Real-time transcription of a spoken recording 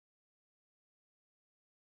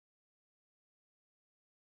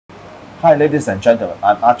Hi, ladies and gentlemen.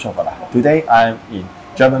 I'm Archie. Today I'm in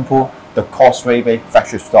Germanpool, the Causeway Bay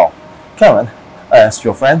factory store. Karen, as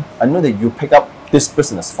your friend, I know that you pick up this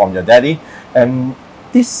business from your daddy, and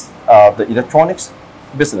this the electronics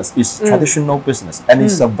business is traditional business, and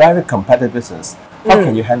it's a very competitive business. How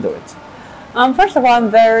can you handle it? First of all,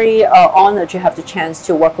 I'm very honored to have the chance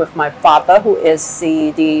to work with my father, who is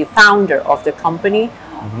the founder of the company.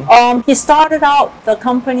 He started out the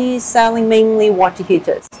company selling mainly water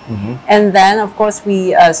heaters. And then, of course,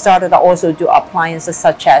 we started also do appliances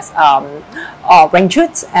such as range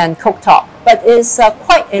hoods and cooktop. But it's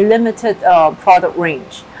quite a limited product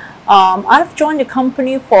range. I've joined the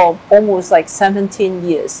company for almost like 17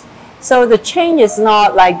 years. So the change is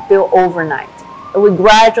not like built overnight. We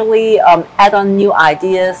gradually add on new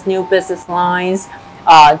ideas, new business lines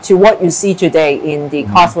to what you see today in the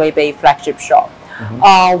Causeway Bay flagship shop.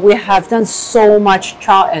 We have done so much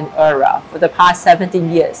trial and error for the past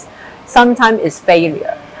 17 years. Sometimes it's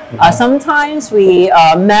failure. Sometimes we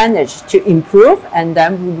manage to improve, and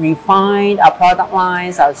then we refine our product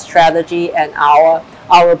lines, our strategy, and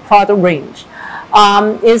our product range.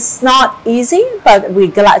 It's not easy, but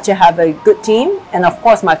we're glad to have a good team. And of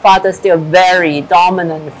course, my father's still a very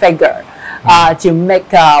dominant figure to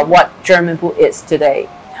make what Germanpool is today.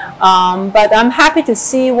 But I'm happy to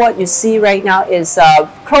see what you see right now is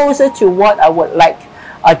closer to what I would like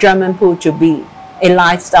Germanpool to be, a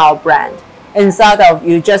lifestyle brand. Instead of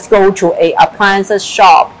you just go to a appliances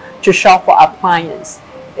shop to shop for appliance.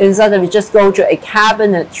 Instead of you just go to a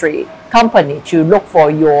cabinetry company to look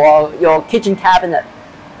for your kitchen cabinet.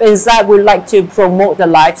 Instead, we like to promote the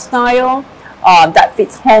lifestyle that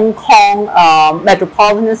fits Hong Kong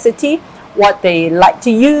metropolitan city, what they like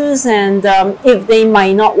to use, and if they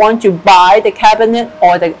might not want to buy the cabinet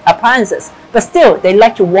or the appliances, but still they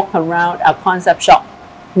like to walk around our concept shop.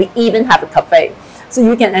 We even have a cafe, so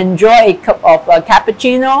you can enjoy a cup of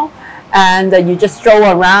cappuccino, and you just stroll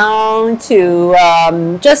around to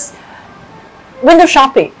just window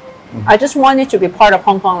shopping. I just want it to be part of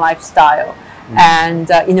Hong Kong lifestyle, and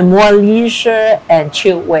in a more leisure and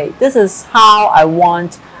chill way. This is how I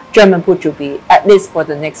want Germanpool to be, at least for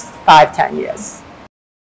the next 5–10 years.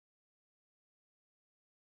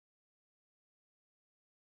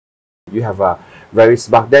 You have a very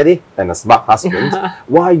smart daddy and a smart husband.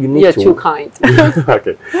 Why you need You're to? too kind.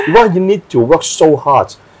 Okay. Why you need to work so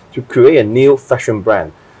hard to create a new fashion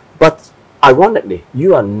brand? But ironically,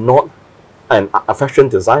 you are not a fashion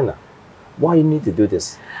designer. Why you need to do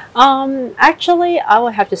this? Actually, I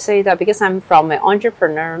would have to say that because I'm from an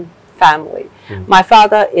entrepreneur family. My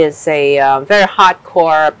father is a very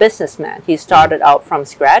hardcore businessman. He started out from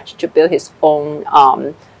scratch to build his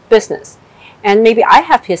own business. And maybe I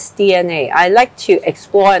have his DNA. I like to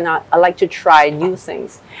explore, and I like to try new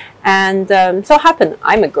things. And so happened,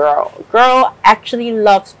 I'm a girl. Girl actually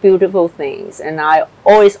loves beautiful things. And I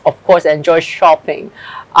always, of course, enjoy shopping.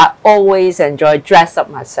 I always enjoy dress up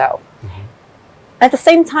myself. At the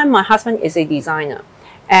same time, my husband is a designer.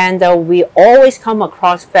 And we always come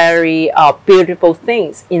across very beautiful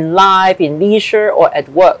things in life, in leisure, or at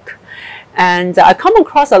work. And I come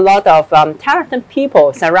across a lot of talented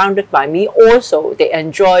people surrounded by me. Also, they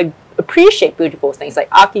appreciate beautiful things like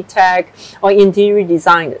architects or interior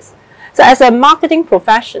designers. So as a marketing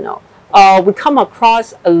professional, we come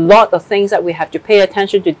across a lot of things that we have to pay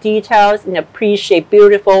attention to details and appreciate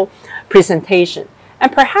beautiful presentation.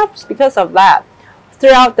 And perhaps because of that,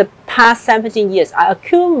 throughout the past 17 years, I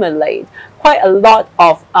accumulate quite a lot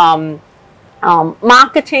of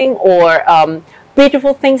marketing or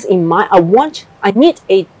beautiful things in mind. I need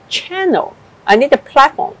a channel, I need a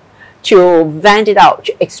platform to vent it out,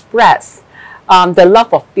 to express the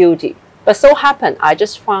love of beauty. But so happen, I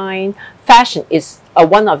just find fashion is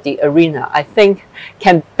one of the arena I think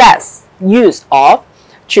can best use of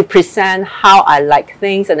to present how I like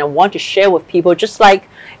things, and I want to share with people, just like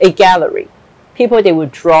a gallery. People, they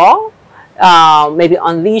would draw, maybe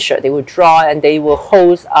on leisure, they would draw, and they will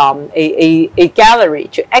host a gallery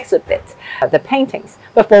to exhibit the paintings.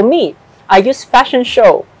 But for me, I use fashion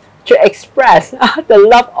show to express the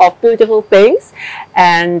love of beautiful things,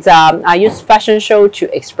 and I use fashion show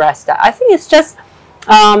to express that. I think it's just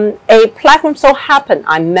a platform so happen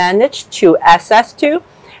I managed to access to,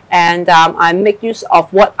 and I make use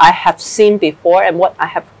of what I have seen before and what I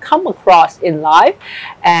have come across in life,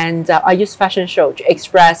 and I use fashion show to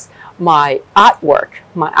express my artwork,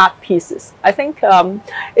 my art pieces. I think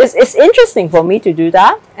it's interesting for me to do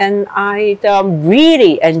that, and I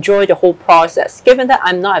really enjoy the whole process, given that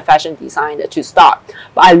I'm not a fashion designer to start,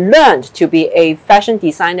 but I learned to be a fashion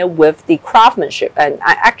designer with the craftsmanship, and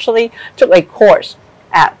I actually took a course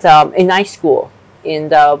at a night school in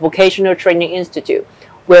the Vocational Training Institute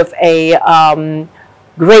with a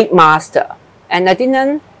great master. And I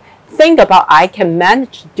didn't think about I can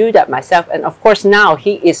manage to do that myself. And of course, now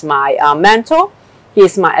he is my mentor. He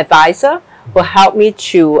is my advisor, who helped me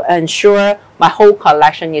to ensure my whole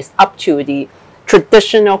collection is up to the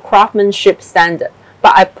traditional craftsmanship standard.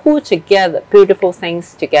 But I put together beautiful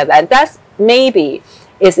things together, and that's maybe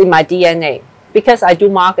is in my DNA because I do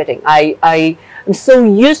marketing. I am so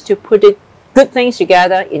used to putting good things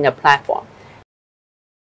together in a platform.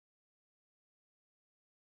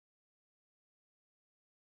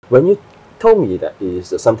 When you told me that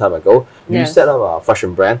is some time ago, you Yes. set up a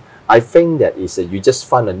fashion brand, I think that is you just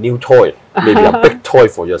find a new toy, maybe a big toy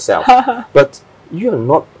for yourself, but you are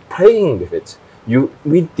not playing with it. You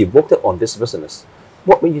really devoted on this business.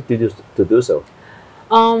 What made you to do so?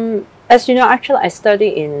 As you know, actually, I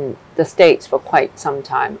studied in the States for quite some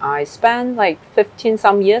time. I spent like 15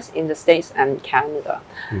 some years in the States and Canada.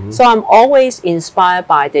 So I'm always inspired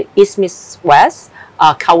by the East meets West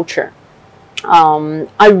culture.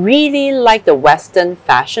 I really like the Western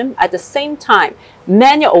fashion. At the same time,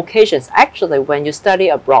 many occasions, actually, when you study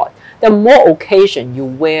abroad, the more occasion you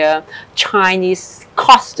wear Chinese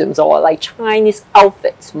costumes or like Chinese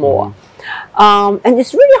outfits more. And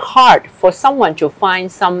it's really hard for someone to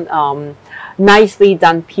find some nicely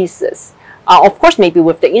done pieces. Of course, maybe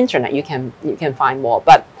with the internet you can find more,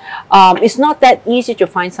 but it's not that easy to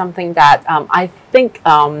find something that I think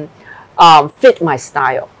fit my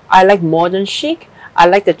style. I like modern chic. I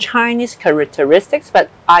like the Chinese characteristics, but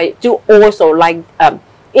I do also like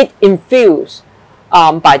it infused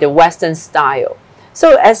by the Western style.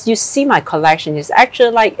 So as you see, my collection is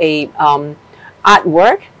actually like a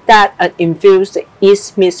artwork that infused the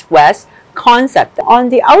East meets West concept. On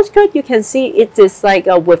the outskirts, you can see it is like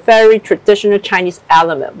with very traditional Chinese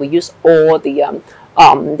element. We use all the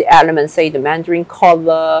elements, say the mandarin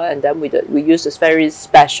color, and then we use this very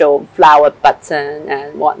special flower button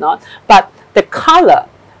and whatnot. But the color,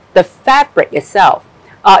 the fabric itself,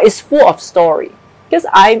 is full of story.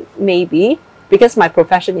 Because my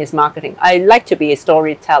profession is marketing, I like to be a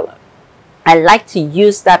storyteller. I like to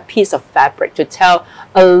use that piece of fabric to tell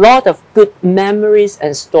a lot of good memories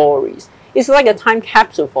and stories. It's like a time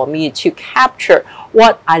capsule for me to capture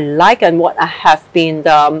what I like and what I have been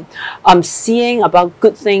seeing about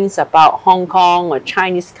good things about Hong Kong or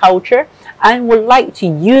Chinese culture, and would like to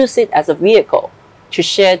use it as a vehicle to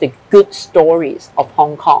share the good stories of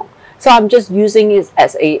Hong Kong. So I'm just using it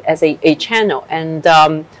as a channel, and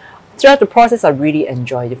throughout the process, I really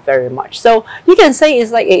enjoyed it very much. So you can say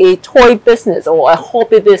it's like a toy business or a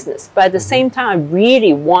hobby business, but at the same time, I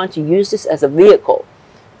really want to use this as a vehicle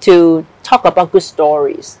to talk about good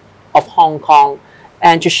stories of Hong Kong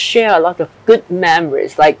and to share a lot of good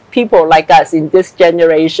memories, like people like us in this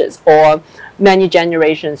generations or many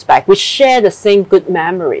generations back. We share the same good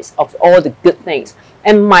memories of all the good things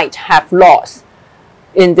and might have lost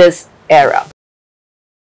in this era.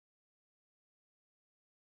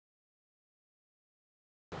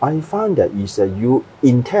 I find that is that you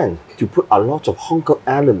intend to put a lot of Hong Kong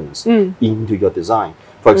elements into your design.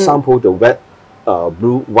 For example, the red,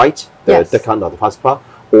 blue, white, the kind of the passport,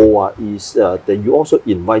 or is that you also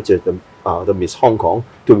invited the Miss Hong Kong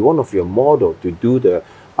to be one of your model to do the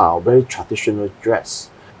very traditional dress.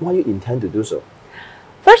 Why you intend to do so?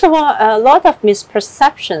 First of all, a lot of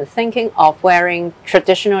misperception thinking of wearing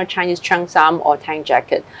traditional Chinese cheongsam or tank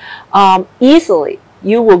jacket. Easily,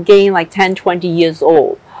 you will gain like 10, 20 years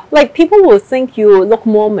old. Like people will think you look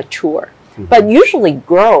more mature. But usually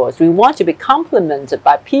girls, we want to be complimented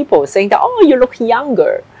by people saying that, oh, you look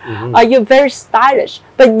younger, you're very stylish.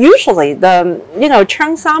 But usually the,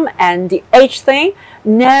 cheongsam and the age thing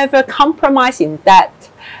never compromise in that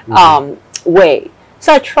way.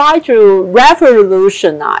 So I try to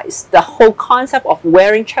revolutionize the whole concept of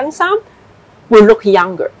wearing cheongsam will look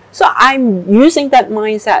younger. So I'm using that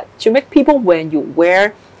mindset to make people, when you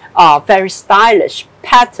wear very stylish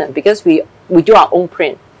pattern, because we do our own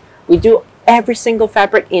print. We do every single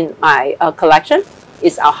fabric in my collection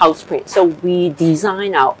is our house print. So we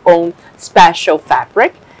design our own special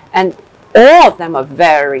fabric, and all of them are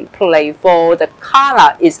very playful. The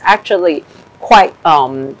color is actually quite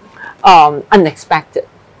unexpected.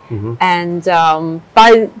 And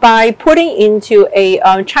by putting into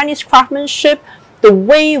a Chinese craftsmanship, the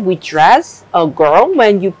way we dress a girl,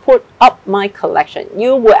 when you put up my collection,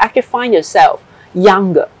 you will actually find yourself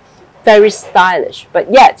younger, very stylish,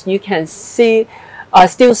 but yet you can see,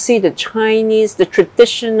 still see the Chinese, the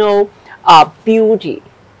traditional beauty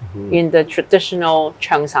in the traditional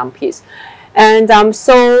cheongsam piece. And I'm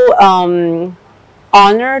so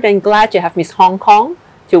honored and glad to have Miss Hong Kong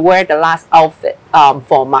to wear the last outfit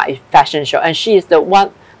for my fashion show, and she is the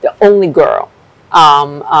only girl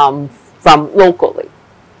from locally.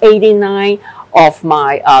 89 of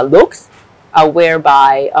my looks are wear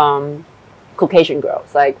by Caucasian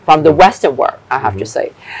girls, like from the Western world, I have to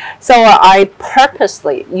say. So I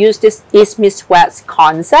purposely use this East Meets West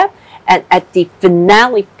concept, and at the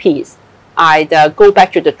finale piece, I go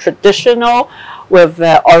back to the traditional with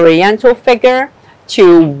Oriental figure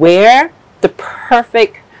to wear the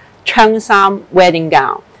perfect Cheongsam wedding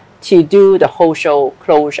gown to do the whole show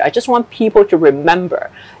closure. I just want people to remember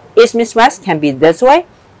East Meets West can be this way,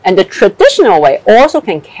 and the traditional way also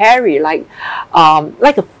can carry like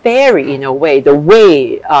a fairy in a way, the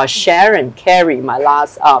way Sharon carried my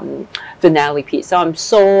last finale piece. So I'm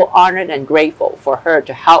so honored and grateful for her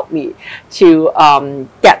to help me to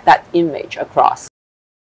get that image across.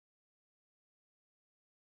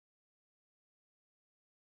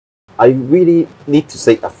 I really need to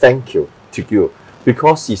say a thank you to you,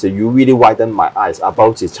 because you really widened my eyes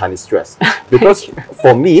about the Chinese dress. Because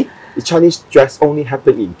for me, the Chinese dress only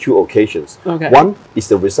happened in 2 occasions. Okay. One is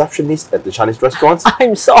the receptionist at the Chinese restaurants.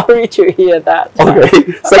 I'm sorry to hear that.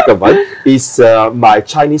 Okay. Second one is my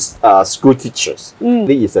Chinese school teachers.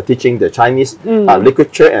 He is teaching the Chinese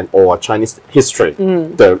literature and or Chinese history,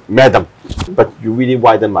 the madam. But you really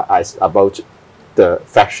widened my eyes about the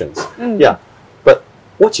fashions. Yeah. But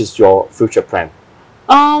what is your future plan?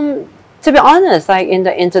 To be honest, like in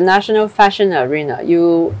the international fashion arena,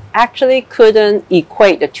 you actually couldn't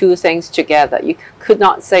equate the 2 things together. You could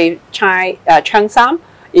not say Cheongsam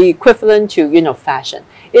equivalent to fashion.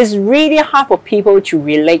 It's really hard for people to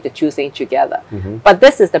relate the 2 things together. But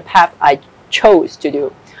this is the path I chose to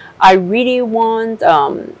do. I really want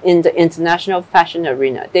in the international fashion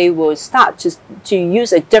arena, they will start to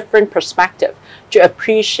use a different perspective to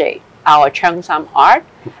appreciate our Cheongsam art.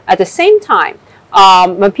 At the same time,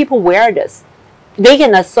 when people wear this, they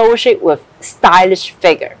can associate with stylish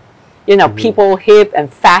figure. People hip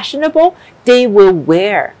and fashionable, they will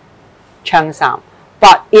wear Cheongsam,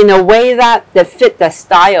 but in a way that they fit the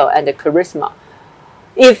style and the charisma.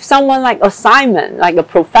 If someone like a Simon, like a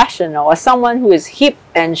professional, or someone who is hip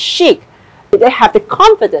and chic, they have the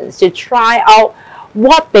confidence to try out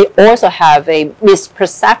what they also have a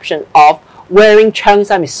misperception of. Wearing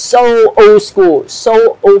Cheongsam is so old school,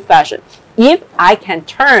 so old-fashioned. If I can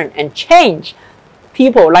turn and change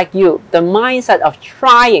people like you, the mindset of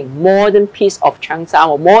trying modern piece of Cheongsam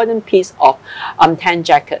or modern piece of tan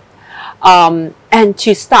jacket, and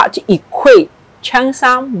to start to equate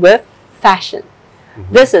Cheongsam with fashion.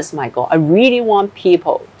 This is my goal. I really want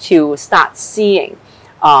people to start seeing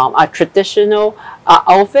a traditional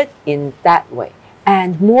outfit in that way.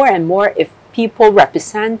 And more, if people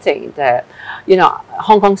representing the,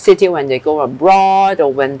 Hong Kong City when they go abroad,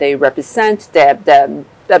 or when they represent the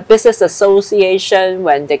business association,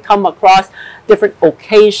 when they come across different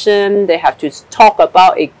occasion, they have to talk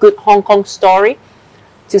about a good Hong Kong story.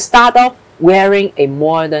 To start off wearing a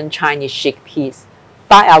modern Chinese chic piece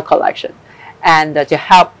by our collection, and to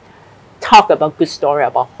help talk about good story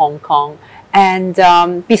about Hong Kong, and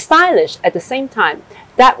be stylish at the same time.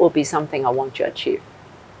 That will be something I want to achieve.